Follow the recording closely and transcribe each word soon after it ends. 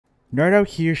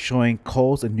NartOutHere showing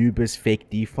Cole's Anubis fake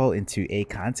default into A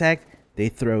contact. They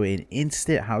throw in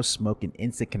instant house smoke and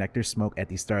instant connector smoke at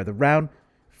the start of the round.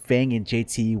 Fang and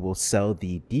JT will sell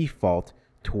the default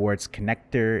towards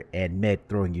connector and mid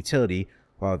throwing utility,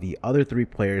 while the other three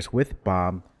players with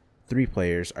bomb, three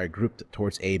players, are grouped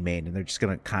towards A main, and they're just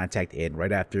going to contact in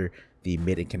right after the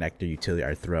mid and connector utility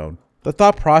are thrown. The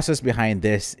thought process behind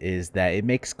this is that it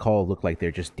makes Cole look like they're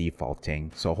just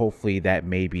defaulting, so hopefully that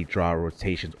maybe draw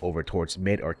rotations over towards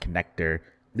mid or connector,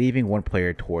 leaving one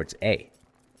player towards A.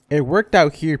 It worked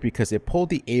out here because it pulled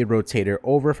the A rotator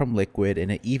over from Liquid,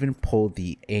 and it even pulled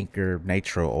the anchor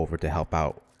Nitro over to help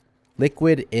out.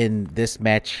 Liquid in this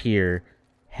match here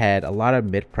had a lot of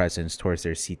mid presence towards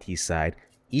their CT side,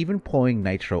 even pulling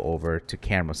Nitro over to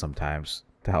camera sometimes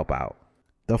to help out.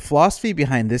 The philosophy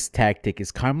behind this tactic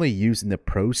is commonly used in the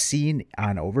pro scene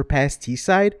on overpass T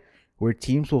side, where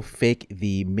teams will fake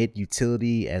the mid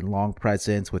utility and long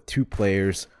presence with two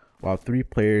players, while three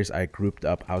players are grouped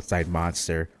up outside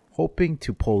monster, hoping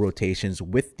to pull rotations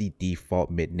with the default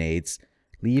mid nades,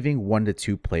 leaving 1 to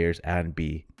 2 players on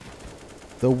B.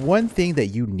 The one thing that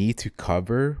you need to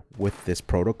cover with this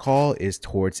protocol is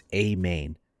towards A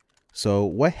main. So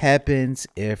what happens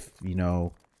if,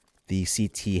 the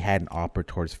CT had an opera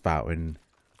towards Fountain,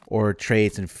 or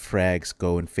trades and frags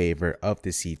go in favor of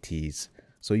the CTs?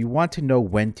 So you want to know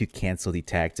when to cancel the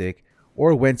tactic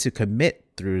or when to commit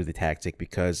through the tactic,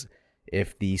 because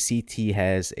if the CT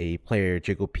has a player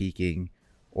jiggle peeking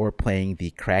or playing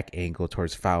the crack angle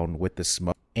towards Fountain with the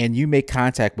smoke, and you make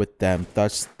contact with them,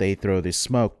 thus they throw the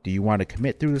smoke, do you want to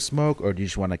commit through the smoke or do you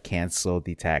just want to cancel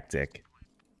the tactic?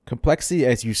 Complexity,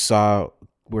 as you saw,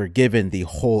 were given the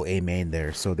whole A main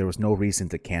there, so there was no reason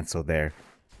to cancel there.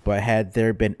 But had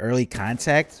there been early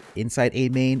contact inside A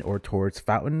main or towards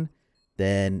Fountain,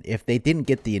 then if they didn't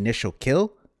get the initial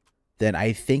kill, then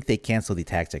I think they cancel the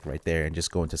tactic right there and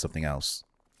just go into something else.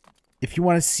 If you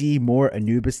want to see more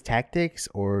Anubis tactics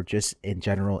or just in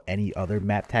general any other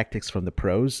map tactics from the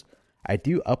pros, I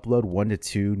do upload 1 to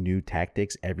 2 new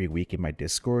tactics every week in my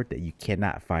Discord that you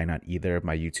cannot find on either of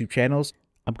my YouTube channels.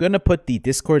 I'm going to put the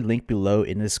Discord link below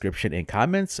in the description and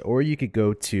comments, or you could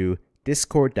go to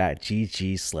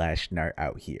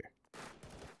discord.gg/NartOutHere.